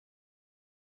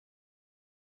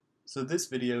So this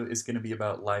video is going to be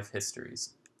about life histories.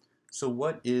 So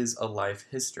what is a life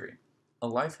history? A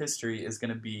life history is going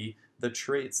to be the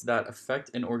traits that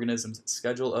affect an organism's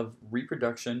schedule of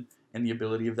reproduction and the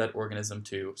ability of that organism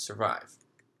to survive.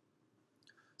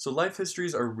 So life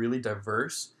histories are really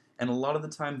diverse, and a lot of the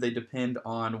time they depend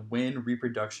on when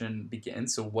reproduction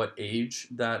begins, so what age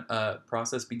that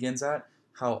process begins at,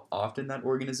 how often that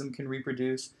organism can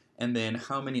reproduce, and then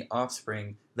how many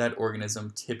offspring that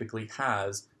organism typically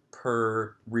has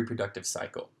per reproductive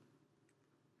cycle.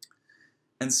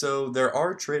 And so there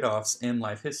are trade-offs in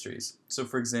life histories. So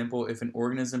for example, if an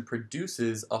organism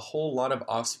produces a whole lot of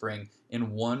offspring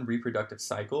in one reproductive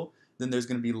cycle, then there's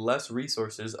going to be less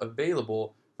resources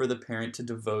available for the parent to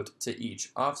devote to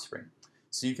each offspring.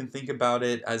 So you can think about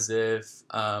it as if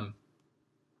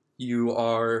you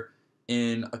are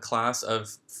in a class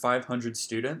of 500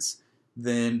 students,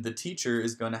 then the teacher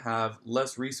is going to have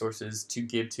less resources to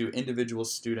give to individual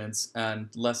students and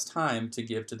less time to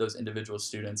give to those individual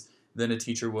students than a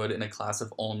teacher would in a class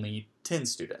of only 10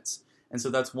 students. And so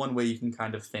that's one way you can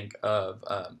kind of think of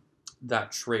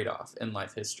that trade-off in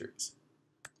life histories.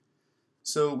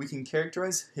 So we can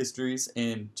characterize histories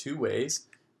in two ways.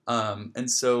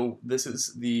 And so this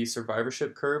is the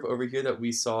survivorship curve over here that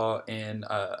we saw in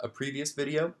a previous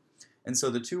video. And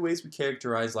so the two ways we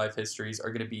characterize life histories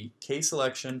are going to be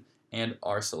K-selection and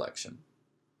R-selection.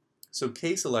 So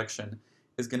K-selection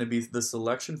is going to be the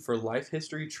selection for life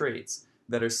history traits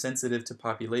that are sensitive to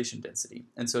population density.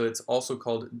 And so it's also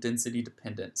called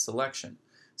density-dependent selection.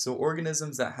 So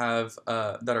organisms that have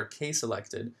that are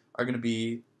K-selected are going to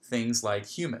be things like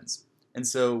humans. And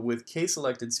so with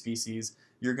K-selected species,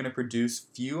 you're going to produce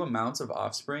few amounts of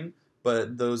offspring,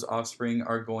 but those offspring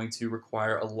are going to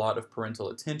require a lot of parental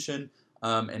attention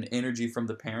and energy from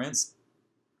the parents.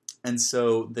 And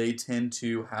so they tend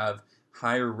to have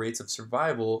higher rates of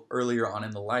survival earlier on in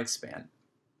the lifespan.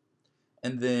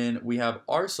 And then we have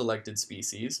R-selected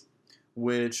species,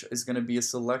 which is going to be a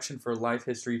selection for life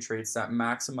history traits that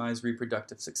maximize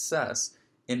reproductive success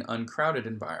in uncrowded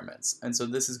environments. And so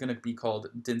this is going to be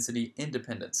called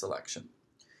density-independent selection.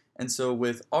 And so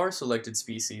with R-selected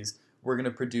species, we're going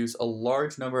to produce a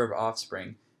large number of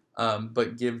offspring,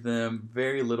 but give them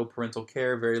very little parental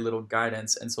care, very little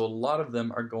guidance, and so a lot of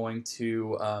them are going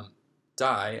to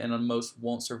die, and most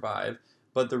won't survive.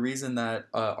 But the reason that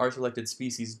R-selected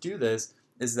species do this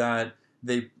is that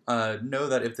they know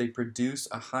that if they produce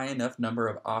a high enough number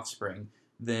of offspring,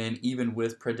 then even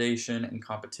with predation and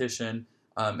competition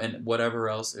and whatever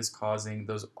else is causing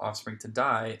those offspring to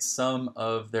die, some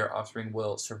of their offspring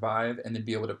will survive and then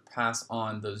be able to pass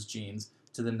on those genes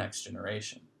to the next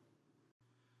generation.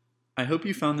 I hope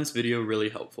you found this video really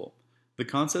helpful. The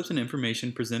concepts and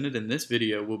information presented in this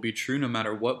video will be true no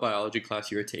matter what biology class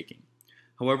you are taking.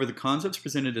 However, the concepts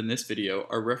presented in this video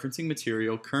are referencing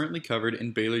material currently covered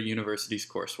in Baylor University's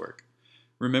coursework.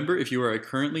 Remember, if you are a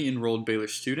currently enrolled Baylor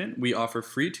student, we offer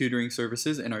free tutoring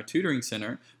services in our tutoring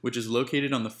center, which is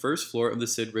located on the first floor of the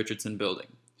Sid Richardson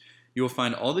building. You will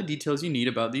find all the details you need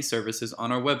about these services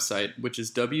on our website, which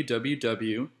is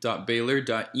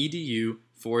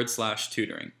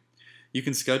www.baylor.edu/tutoring. You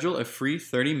can schedule a free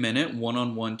 30-minute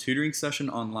one-on-one tutoring session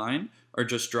online or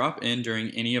just drop in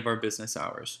during any of our business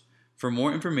hours. For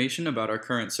more information about our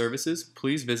current services,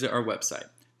 please visit our website.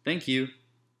 Thank you.